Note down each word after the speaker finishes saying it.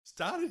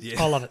Started yet?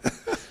 I love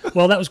it.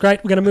 Well, that was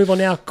great. We're going to move on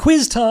now.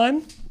 Quiz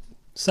time.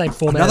 Same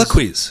format. Another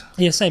quiz.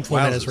 Yeah, same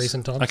format as Wowzers.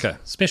 recent times. Okay.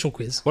 Special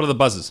quiz. What are the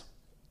buzzers?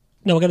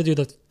 No, we're going to do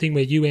the thing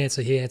where you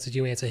answer, he answers,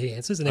 you answer, he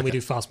answers, and then we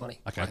do fast money.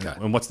 Okay.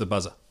 And what's the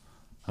buzzer?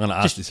 I'm going to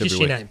ask this every Just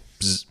week. your name.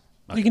 Bzz.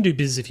 You can do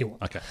biz if you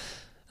want.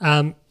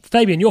 Okay.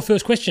 Fabian, your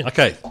first question.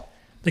 Okay.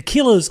 The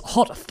Killer's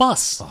Hot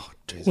Fuss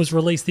Jesus. was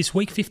released this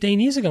week, 15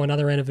 years ago,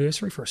 another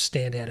anniversary for a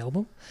standout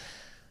album.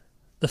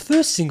 The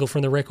first single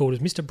from the record is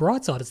Mr.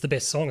 Brightside. It's the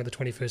best song of the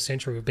 21st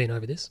century. We've been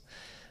over this.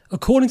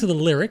 According to the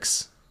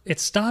lyrics, it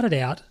started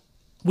out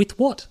with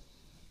what?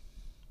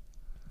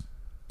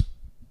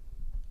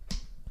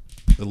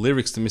 The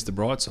lyrics to Mr.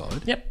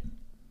 Brightside. Yep.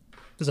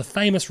 There's a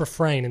famous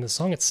refrain in the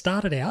song. It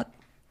started out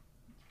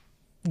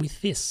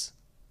with this.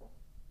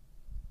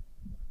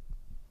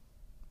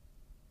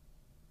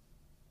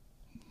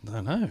 I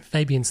don't know.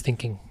 Fabian's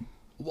thinking.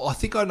 Well, I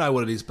think I know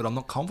what it is, but I'm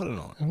not confident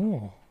on it.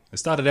 Oh. It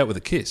started out with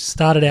a kiss.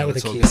 Started out with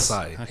That's a what I kiss. was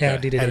gonna say. How Okay.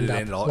 did it How end did it up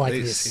end like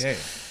this? Yeah.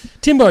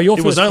 Timbo, your It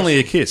first was only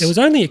a question. kiss. It was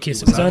only a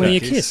kiss. It was only a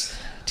kiss.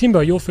 Timbo,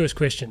 your first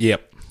question.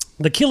 Yep.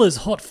 The Killer's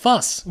Hot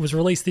Fuss was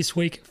released this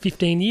week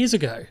 15 years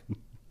ago.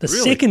 The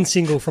Really? second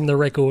single from the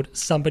record,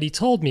 Somebody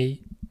Told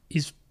Me,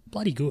 is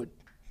bloody good.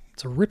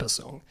 It's a ripper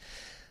song.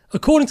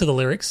 According to the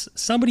lyrics,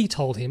 somebody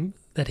told him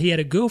that he had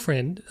a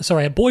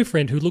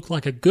boyfriend who looked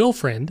like a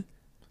girlfriend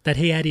that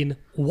he had in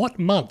what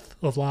month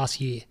of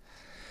last year?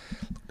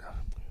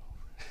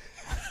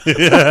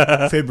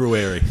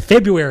 February.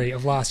 February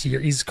of last year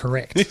is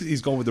correct.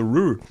 He's gone with the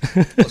roo.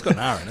 Well, it's got an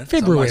R in it.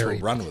 February. So I might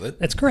as well run with it.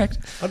 That's correct.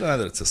 I don't know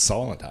that it's a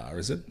silent R,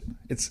 is it?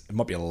 It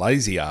might be a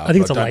lazy R. I think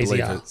but it's a don't lazy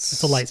believe R. It's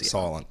It's a lazy R.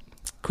 silent.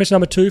 Question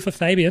number 2 for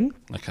Fabian.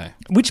 Okay.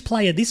 Which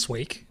player this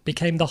week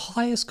became the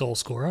highest goal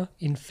scorer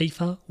in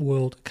FIFA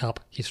World Cup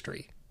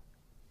history?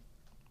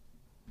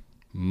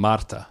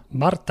 Marta.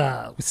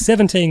 Marta, with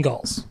 17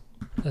 goals,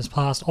 has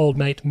passed old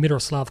mate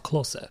Miroslav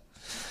Klose.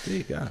 There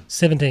you go.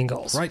 17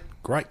 goals.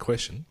 Great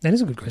question. That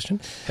is a good question.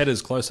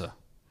 Headers closer.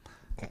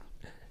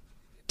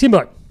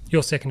 Timbo,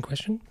 your second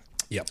question.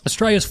 Yep.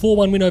 Australia's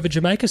 4-1 win over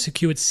Jamaica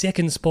secured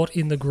second spot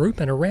in the group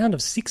and a round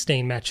of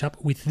 16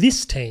 matchup with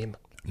this team.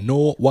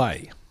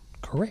 Norway.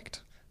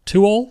 Correct.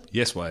 2-2.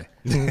 Yes way.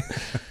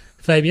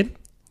 Fabian,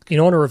 in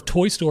honour of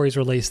Toy Story's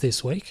release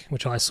this week,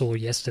 which I saw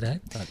yesterday,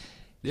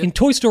 Yep. in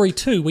Toy Story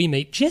 2 we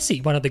meet Jessie,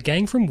 one of the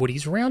gang from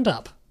Woody's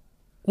Roundup.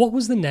 What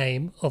was the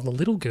name of the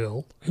little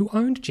girl who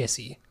owned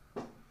Jessie?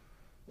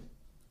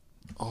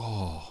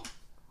 Oh.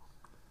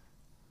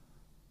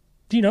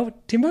 Do you know it,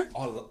 Timbo?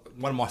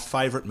 One of my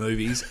favourite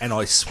movies, and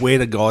I swear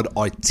to God,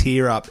 I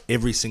tear up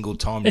every single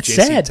time It's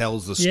Jessie sad.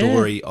 tells the Yeah.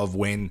 story of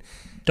when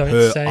Don't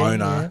her say,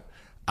 owner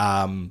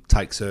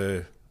takes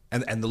her,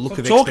 and the look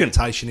of talking.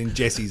 expectation in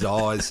Jessie's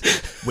eyes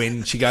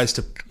when she goes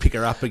to pick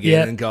her up again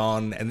Yeah. and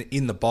gone, and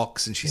in the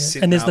box, and she's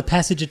sitting And there's up. the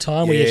passage of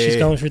time where she's Yeah.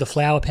 going through the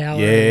flower power.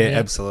 Yeah, and,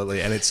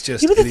 absolutely, and it's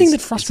just You know the it thing is-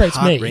 that frustrates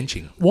it's me?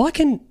 heart-wrenching. Why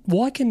can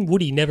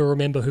Woody never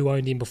remember who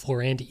owned him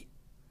before Andy?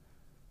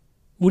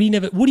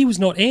 Woody was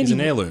not Andy. He's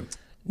an heirloom.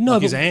 No,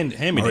 Like he's but- a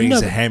hand-me-down. Or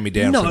he's a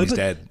hand-me-down from his but,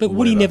 dad But or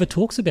Woody whatever. never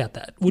talks about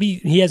that.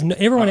 He has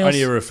everyone else.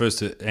 Only ever refers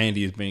to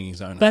Andy as being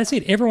his owner. That's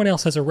it. Everyone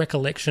else has a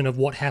recollection of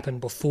what happened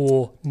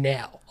before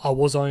now. I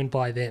was owned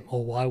by them,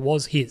 or I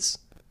was his,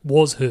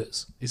 was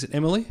hers. Is it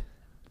Emily?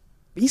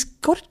 He's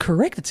got it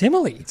correct. It's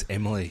Emily. It's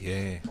Emily,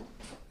 yeah.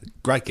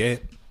 Great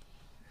get.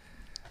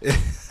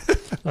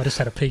 I just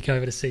had a peek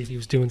over to see if he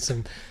was doing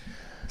some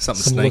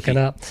Something looking sneaky.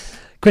 up.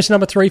 Question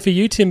number 3 for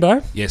you,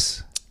 Timbo.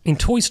 Yes. In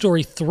Toy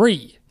Story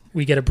 3,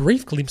 we get a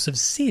brief glimpse of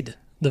Sid,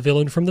 the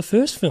villain from the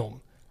first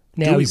film.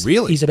 Now Do we he's,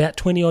 really? he's about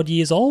 20-odd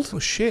years old. Oh,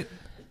 shit.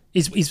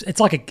 It's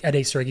like an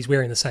Easter egg. He's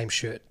wearing the same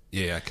shirt.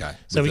 Yeah, okay.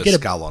 So With we the get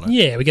skull on it.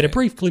 Yeah, we get a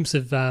brief glimpse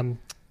of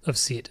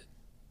Sid.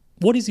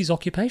 What is his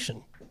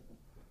occupation?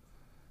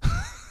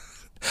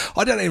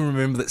 I don't even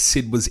remember that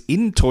Sid was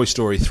in Toy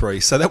Story 3,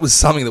 so that was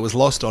something that was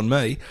lost on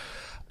me.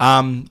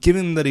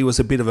 Given that he was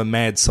a bit of a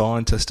mad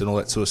scientist and all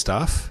that sort of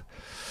stuff,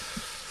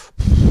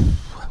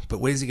 but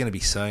where's he going to be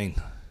seen?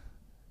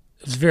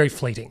 It's very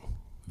fleeting.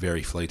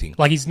 Very fleeting.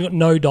 Like, he's got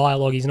no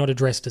dialogue. He's not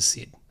addressed as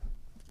Sid.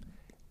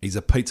 He's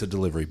a pizza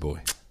delivery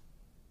boy.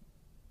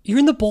 You're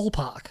in the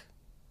ballpark.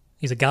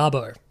 He's a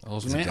garbo. I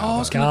was a going to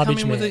come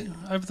garbage in with man.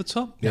 it over the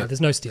top. No,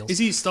 there's no steals.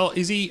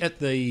 Is he at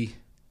the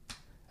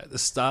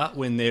start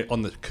when they're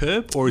on the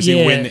curb, or is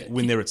Yeah. he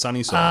when they're at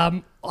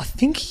Sunnyside? I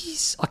think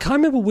I can't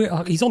remember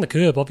where. He's on the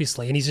curb,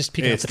 obviously, and he's just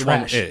picking up the it's one-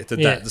 trash. it's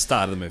the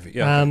start of the movie.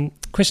 Yeah.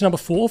 Question number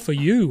 4 for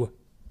you,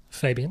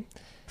 Fabian.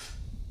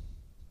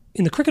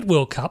 In the Cricket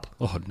World Cup,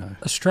 oh no.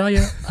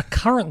 Australia are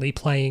currently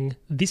playing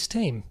this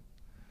team.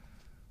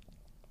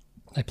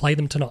 They play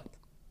them tonight.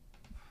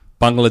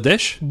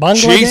 Bangladesh.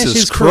 Bangladesh Jesus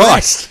is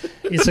Christ.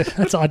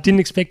 I didn't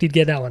expect he'd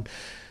get that one.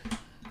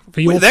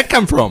 For Where did that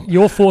come from?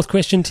 your fourth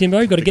question, Timbo,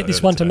 you've got to get this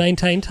heard one it to today.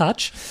 maintain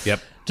touch. Yep.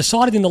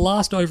 Decided in the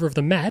last over of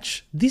the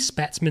match, this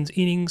batsman's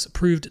innings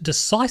proved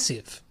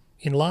decisive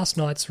in last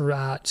night's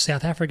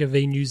South Africa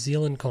v New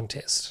Zealand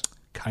contest.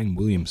 Kane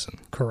Williamson.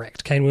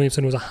 Correct. Kane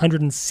Williamson was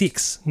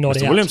 106 not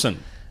Mr. out.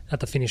 Williamson. at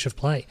the finish of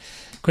play.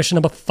 Question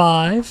number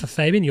 5 for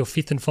Fabian, your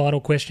fifth and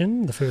final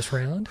question, the first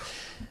round.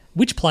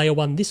 Which player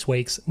won this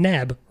week's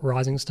NAB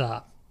Rising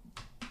Star?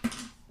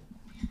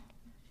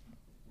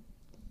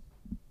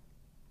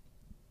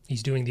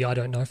 He's doing the I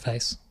don't know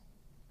face.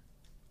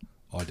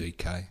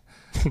 IDK.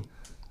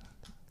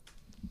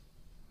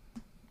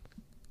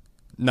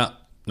 No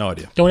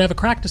idea. Don't have a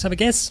crack, just have a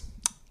guess.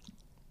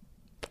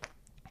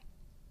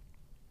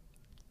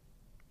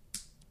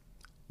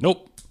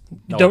 Nope.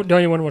 No Don't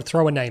even want to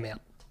throw a name out.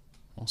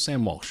 Well,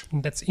 Sam Walsh.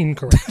 That's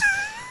incorrect.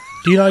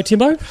 Do you know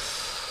Timbo?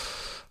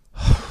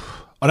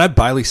 I know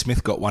Bailey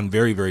Smith got one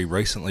very, very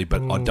recently,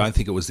 but I don't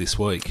think it was this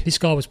week. This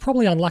guy was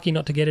probably unlucky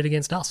not to get it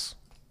against us.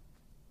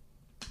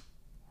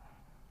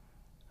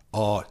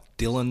 Oh,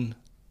 Dylan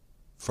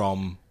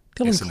from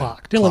Dylan Essendon.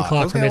 Clark. Dylan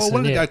Clark from I Essendon,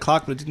 wanted to yeah. go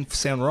Clark, but it didn't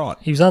sound right.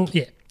 He was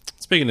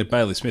Speaking of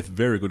Bailey Smith,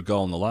 very good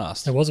goal in the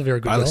last. It was a very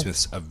good Bailey goal.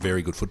 Smith's a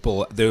very good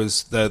footballer. There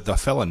was the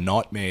fella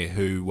Nightmare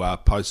who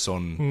posts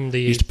on The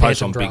used to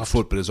post on Phantom Draft.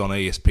 Bigfoot, but is on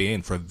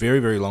ESPN for a very,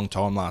 very long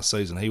time last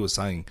season. He was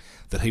saying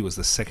that he was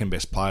the second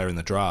best player in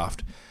the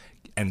draft,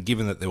 and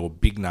given that there were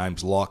big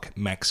names like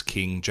Max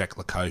King, Jack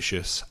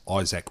Lukosius,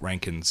 Isaac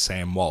Rankin,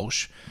 Sam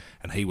Walsh,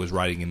 and he was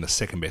rating him the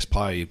second best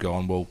player, you've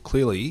gone, well,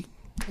 clearly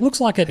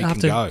Looks like it He can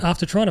go.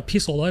 after trying to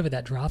piss all over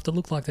that draft. It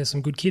looked like there's some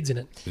good kids in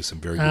it. there's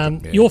some very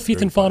good. Your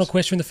fifth and final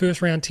question in the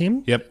first round,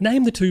 Tim. Yep.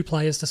 Name the 2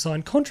 players to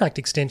sign contract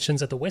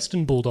extensions at the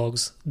Western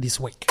Bulldogs this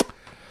week.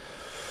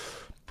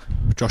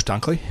 Josh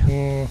Dunkley.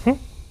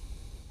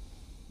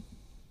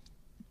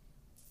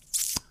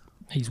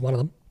 He's one of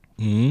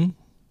them.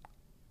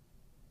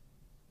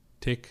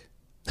 Tick,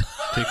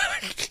 tick,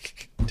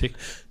 tick,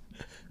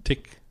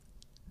 tick,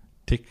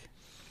 tick.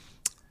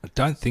 I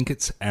don't think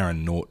it's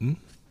Aaron Norton,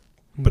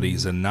 but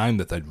he's a name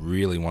that they'd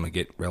really want to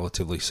get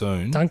relatively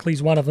soon.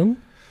 Dunkley's one of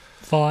them.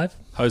 5,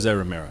 Jose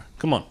Romero.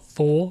 Come on.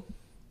 4,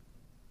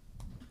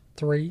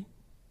 3,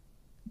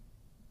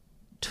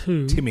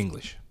 2. Tim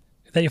English.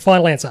 Is that your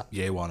final answer?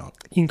 Yeah, why not?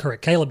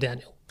 Incorrect. Caleb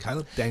Daniel.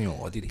 Caleb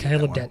Daniel. I did hear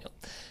Caleb that one. Daniel.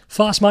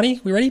 Fast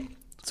money. We ready?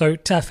 So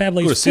Fab Good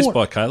leaves assist 4.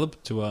 by Caleb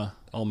to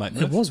old mate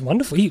It Murph. was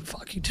wonderful. He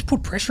just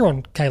put pressure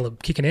on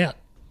Caleb kicking out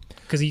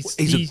because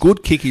He's a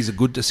good kick. He's a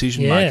good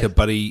decision Yeah. maker,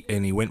 but he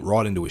went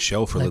right into his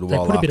shell for a little they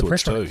while put a bit of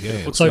afterwards pressure on too. him.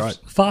 Yeah, it was So great.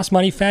 fast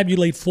money, Fab, you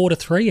lead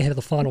 4-3 ahead of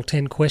the final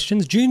 10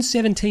 questions. June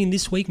 17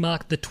 this week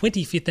marked the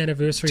 25th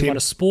anniversary of Tim. one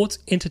of sports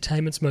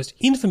entertainment's most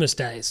infamous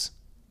days.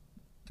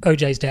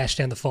 OJ's dash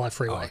down the 5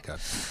 freeway. Oh,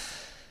 okay.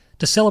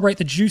 To celebrate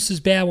the Juice's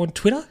bow on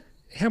Twitter,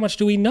 how much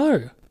do we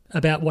know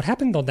about what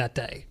happened on that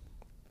day?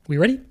 We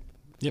ready?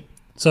 Yep.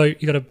 So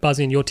you got to buzz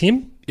in. You're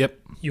Tim. Yep.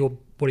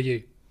 What are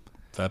you?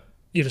 Fab.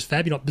 You're just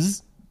Fab. You're not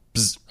Bzz.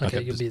 Bzz.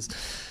 Okay, you're bzz. Biz.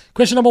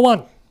 Question number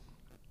 1.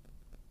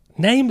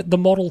 Name the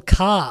model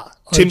car.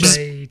 Tim's.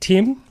 OJ,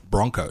 Tim.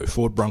 Bronco,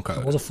 Ford Bronco.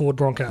 It was a Ford I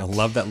Bronco.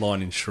 love that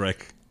line in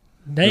Shrek.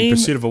 In Name.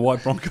 pursuit of a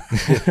white Bronco.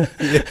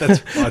 Yeah,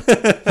 that's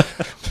right.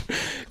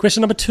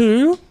 Question number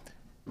 2.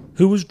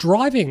 Who was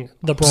driving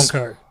the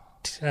Bronco?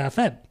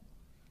 Fab.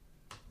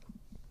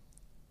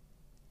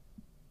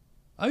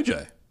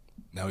 OJ.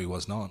 No, he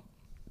was not.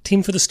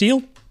 Tim for the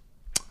steal.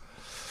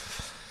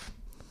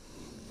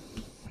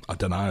 I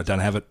don't know. I don't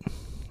have it.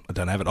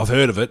 I've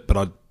heard of it, but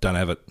I don't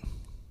have it.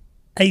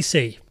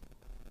 AC.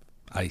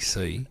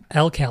 AC.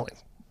 Al Cowling.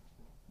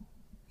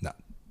 No.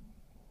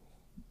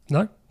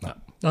 No? No.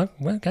 No?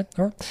 Well, okay.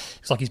 All right.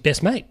 It's like his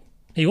best mate.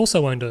 He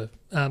also owned a...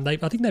 I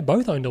think they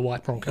both owned a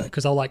white Bronco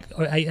because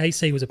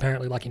AC was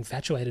apparently like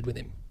infatuated with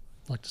him.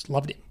 Like just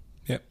loved him.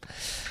 Yep.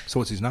 So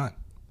what's his name?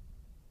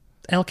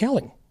 Al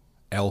Cowling.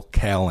 Al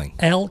Cowling.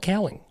 Al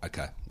Cowling.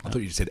 Okay. I thought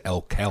you just said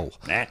Al Cal.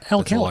 Al That's all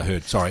I Cowling.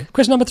 heard. Sorry.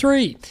 Question number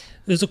 3.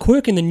 There's a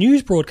quirk in the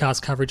news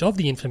broadcast coverage of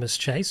the infamous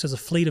chase as a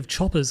fleet of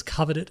choppers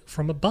covered it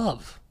from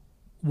above.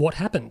 What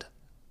happened?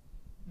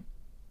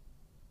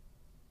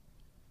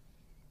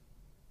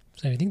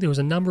 So I think there was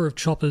a number of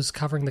choppers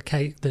covering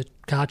the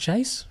car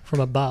chase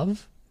from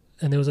above,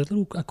 and there was a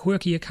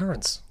quirky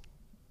occurrence.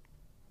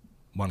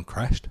 One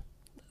crashed.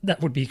 That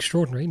would be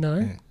extraordinary.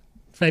 No,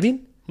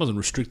 Fabian? Wasn't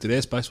restricted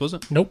airspace, was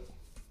it? Nope.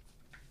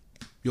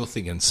 You're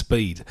thinking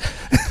speed.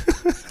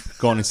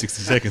 Gone in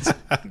 60 seconds.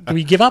 Do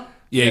we give up?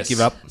 Yeah, Yes. give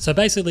up. So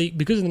basically,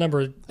 because of the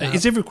number of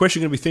Is every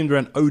question going to be themed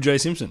around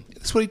OJ Simpson?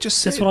 That's what he just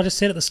said. that's what I just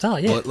said at the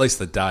start. Yeah, Well, at least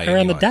the day. around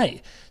anyway. the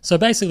day. So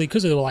basically,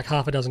 because there were like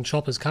half a dozen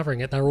choppers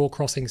covering it, they were all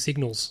crossing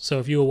signals. So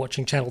if you were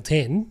watching Channel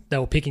 10, they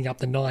were picking up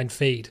the 9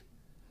 feed.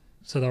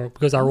 So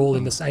because they were all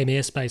in the same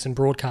airspace and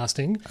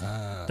broadcasting,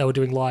 they were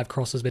doing live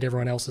crosses, but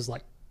everyone else is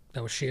like,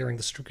 they were sharing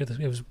the strip.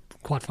 It was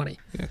quite funny.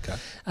 Yeah,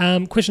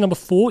 okay. Question number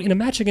 4. In a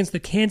match against the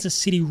Kansas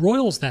City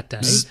Royals that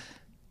day,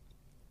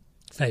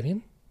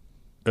 Fabian,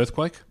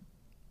 Earthquake?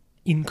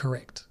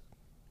 incorrect.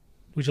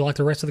 Would you like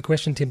the rest of the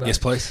question, Timbo? Yes,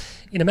 please.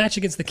 In a match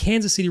against the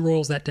Kansas City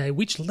Royals that day,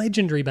 which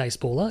legendary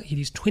baseballer hit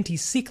his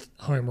 26th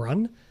home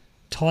run,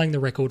 tying the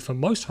record for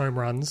most home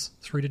runs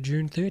through to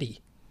June 30?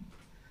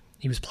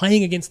 He was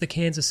playing against the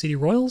Kansas City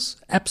Royals.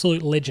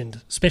 Absolute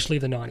legend, especially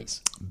of the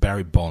 90s.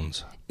 Barry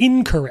Bonds.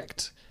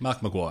 Incorrect.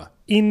 Mark Maguire.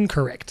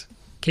 Incorrect.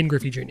 Ken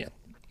Griffey Jr.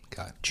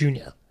 Okay.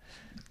 Jr.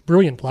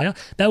 Brilliant player.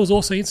 That was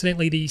also,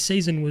 incidentally,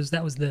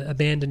 the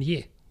abandoned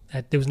year.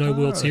 There was no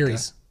World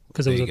Series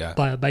because there There was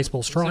you a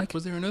baseball strike.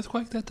 Was there an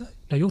earthquake that day?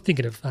 No, you're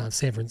thinking of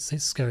San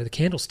Francisco, the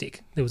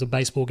Candlestick. There was a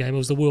baseball game. It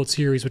was the World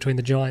Series between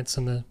the Giants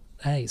and the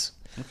A's.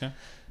 Okay.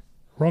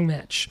 Wrong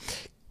match.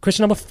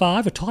 Question number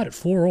 5. We're tied at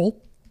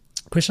 4-all.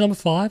 Question number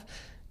 5.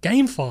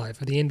 Game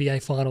 5 of the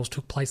NBA Finals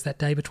took place that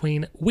day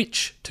between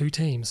which two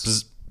teams?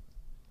 Bzz.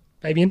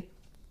 Fabian?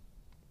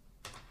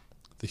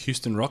 The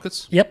Houston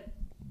Rockets Yep.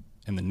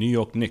 and the New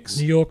York Knicks.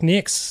 New York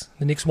Knicks.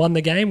 The Knicks won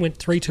the game, went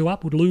 3-2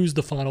 up, would lose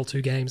the final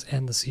 2 games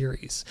and the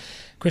series.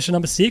 Question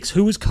number 6.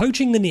 Who was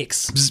coaching the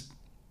Knicks? Bzz.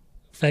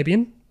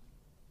 Fabian?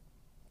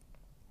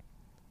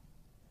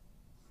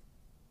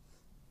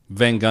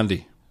 Van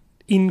Gundy.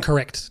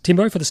 Incorrect.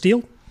 Timbo for the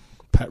steal?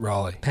 Pat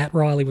Riley. Pat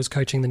Riley was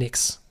coaching the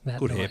Knicks that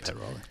Good night. hair, Pat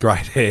Riley.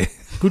 Great hair.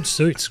 Good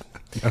suits.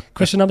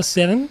 Question number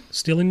 7,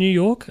 still in New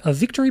York. A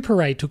victory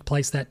parade took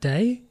place that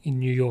day in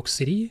New York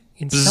City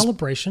in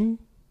celebration.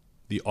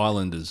 The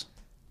Islanders.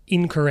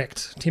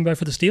 Incorrect. Timbo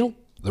for the steal?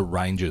 The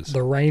Rangers.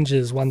 The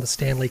Rangers won the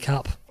Stanley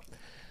Cup.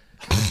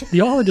 The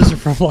Islanders are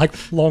from, like,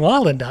 Long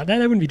Island, aren't they?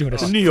 They wouldn't be doing it.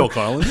 The New York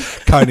Islanders.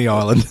 Coney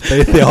Island.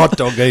 They're hot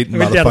dog eating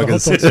Went down to the hot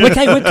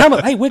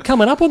motherfuckers. dogs. We're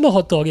coming up on the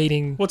hot dog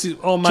eating. What's his?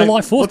 Oh, mate.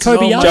 July 4th, what's his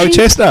Kobayashi. old Joe mate?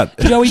 Chestnut.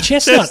 Joey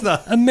Chestnut,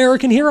 Chestnut.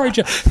 American hero.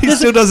 He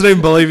still doesn't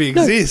even believe he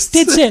exists.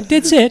 Dead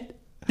set.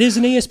 There's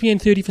an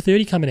ESPN 30 for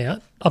 30 coming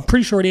out. I'm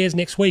pretty sure it airs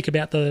next week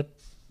about the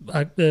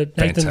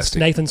Fantastic.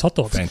 Nathan's hot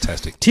dogs.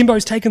 Fantastic.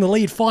 Timbo's taken the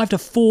lead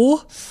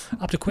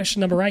 5-4. Up to question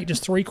number 8,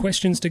 just 3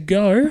 questions to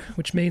go,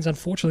 which means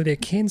unfortunately there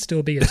can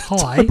still be a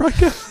tie.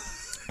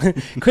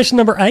 Question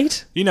number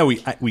 8. You know,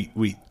 we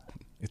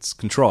it's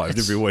contrived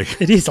every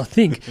week. It is, I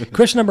think.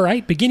 Question number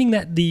 8. Beginning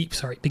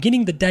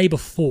the day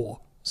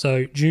before,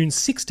 so June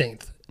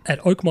 16th, at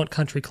Oakmont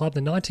Country Club,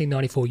 the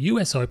 1994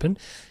 US Open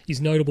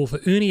is notable for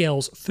Ernie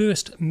Els'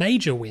 first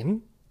major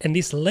win and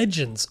this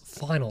legend's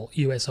final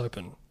US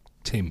Open.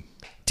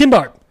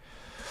 Timbo.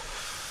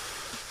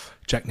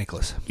 Jack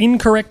Nicklaus.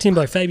 Incorrect,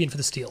 Timbo. Fabian for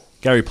the steal.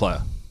 Gary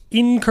Player.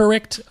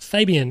 Incorrect,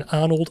 Fabian.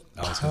 Arnold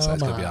I was going to say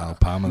it's going to be Palmer. Arnold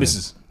Palmer.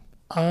 then.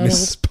 Arnold.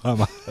 Mrs.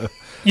 Palmer.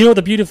 You know what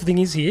the beautiful thing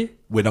is here?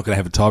 We're not going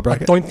to have a I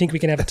tiebreaker. don't think we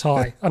can have a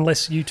tie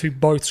unless you two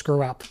both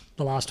screw up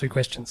the last 2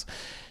 questions.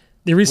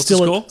 There is What's the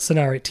still score? a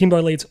scenario.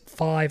 Timbo leads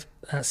 6-5.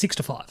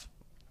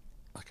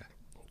 Okay.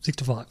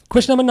 6-5.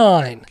 Question number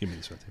 9. Give me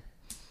this right there.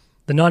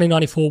 The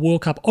 1994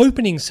 World Cup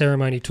opening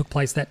ceremony took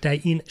place that day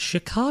in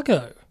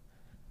Chicago,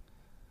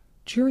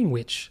 during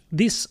which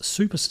this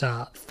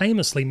superstar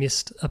famously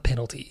missed a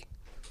penalty.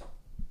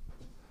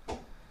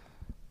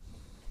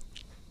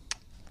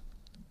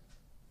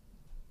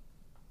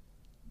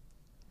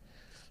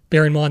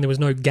 Bear in mind there was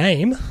no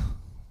game.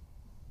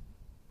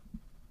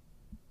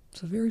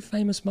 It's a very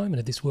famous moment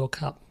of this World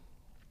Cup.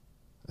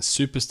 A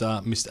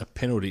superstar missed a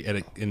penalty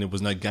and there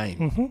was no game.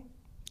 Mm-hmm.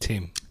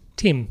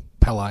 Tim.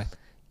 Pele.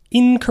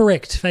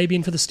 Incorrect.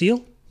 Fabian for the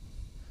steal.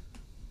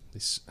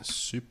 This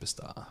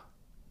superstar.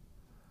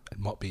 It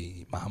might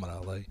be Muhammad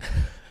Ali.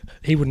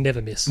 He would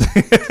never miss.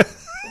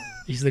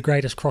 He's the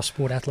greatest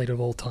cross-sport athlete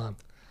of all time.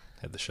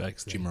 Had the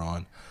shakes there. Jim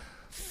Ryan.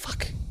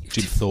 Fuck.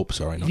 Jim Thorpe,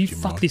 sorry, If not you Jim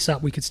fuck Ryan. this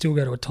up, we could still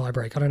go to a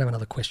tie-break. I don't have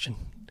another question.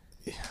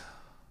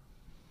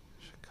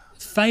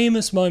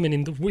 Famous moment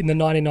in the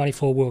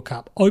 1994 World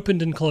Cup.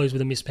 Opened and closed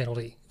with a missed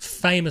penalty.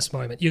 Famous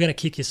moment. You're going to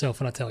kick yourself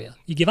when I tell you.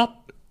 You give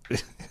up?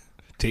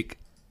 Tick.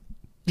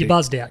 You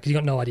buzzed out because you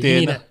got no idea.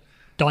 You know,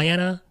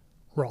 Diana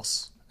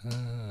Ross.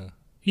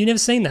 You never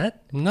seen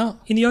that? No.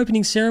 In the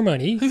opening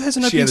ceremony... Who has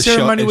an She opening had a shot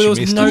ceremony and where there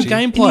she was missed no it, she-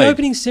 game In the played?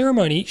 opening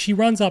ceremony, she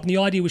runs up and the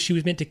idea was she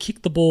was meant to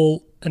kick the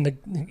ball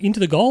into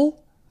the goal.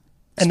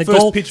 And the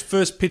goal...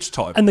 First pitch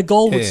type. And the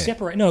goal would Yeah.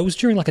 separate. No, it was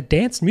during like a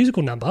dance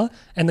musical number,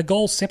 and the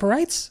goal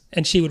separates,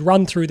 and she would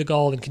run through the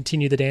goal and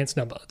continue the dance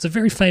number. It's a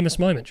very famous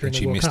moment during And the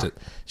she World missed Cup.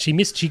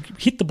 it. She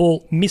hit the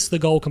ball, missed the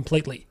goal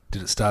completely.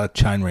 Did it start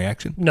a chain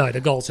reaction? No,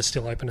 the goals are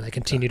still open, and they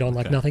continued on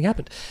like nothing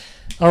happened.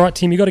 All right,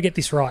 Tim, you got to get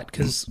this right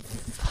because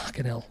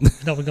fucking hell,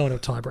 no, we're going to a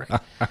tiebreak.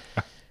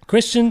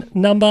 Question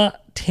number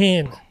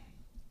 10.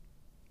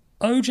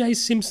 O.J.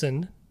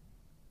 Simpson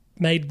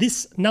made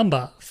this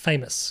number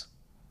famous.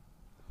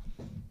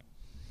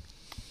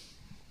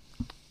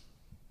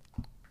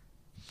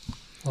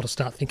 I'll just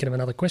start thinking of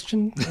another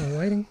question. I'm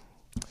waiting.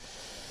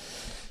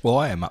 Well,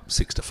 I am up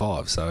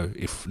 6-5, so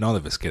if none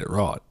of us get it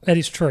right, That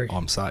is true.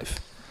 I'm safe.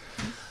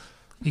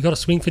 You got to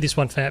swing for this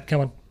one, Fab.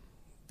 Come on.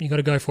 You got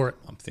to go for it.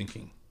 I'm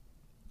thinking.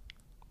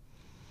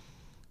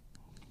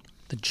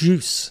 The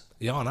Juice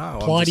Yeah, I know.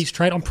 plied his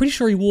trade. I'm pretty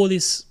sure he wore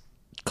this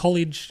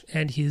college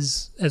and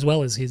as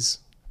well as his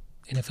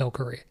NFL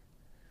career.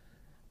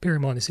 Bear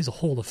in mind, this is a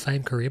Hall of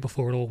Fame career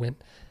before it all went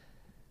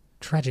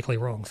tragically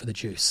wrong for the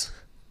Juice.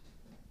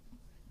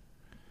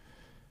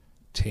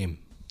 Tim,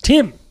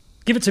 Tim,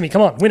 give it to me.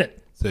 Come on, win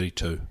it.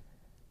 32.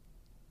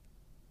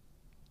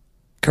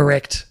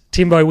 Correct.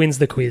 Timbo wins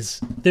the quiz.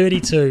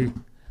 32.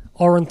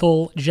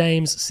 Orenthal,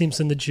 James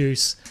Simpson, the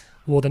Juice,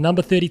 wore the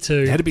number 32.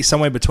 It had to be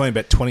somewhere between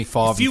about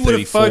 25 If you and would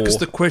 34. have focused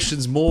the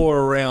questions more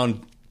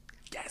around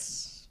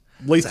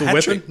Lethal hat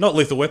Weapon. trick. Not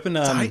Lethal Weapon.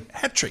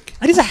 Hat trick.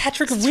 It is a hat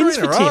trick of Three wins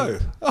in for a Tim. row.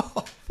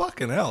 Oh,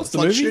 fucking hell. It's the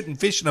like movie? shooting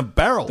fish in a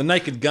barrel. The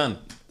Naked Gun.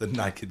 The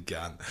Naked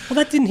Gun.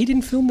 Well, he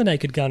didn't film The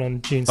Naked Gun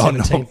on June Oh, no,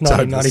 17th,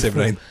 October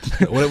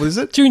 1994. 17th. What was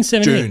it? June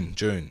 17th.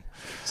 June.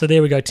 So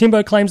there we go.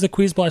 Timbo claims the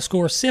quiz by a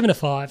score of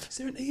 7-5. Is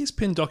there an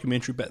ESPN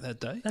documentary about that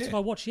day? That's what I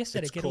watched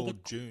yesterday. It's Get all the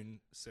called June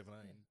 17th.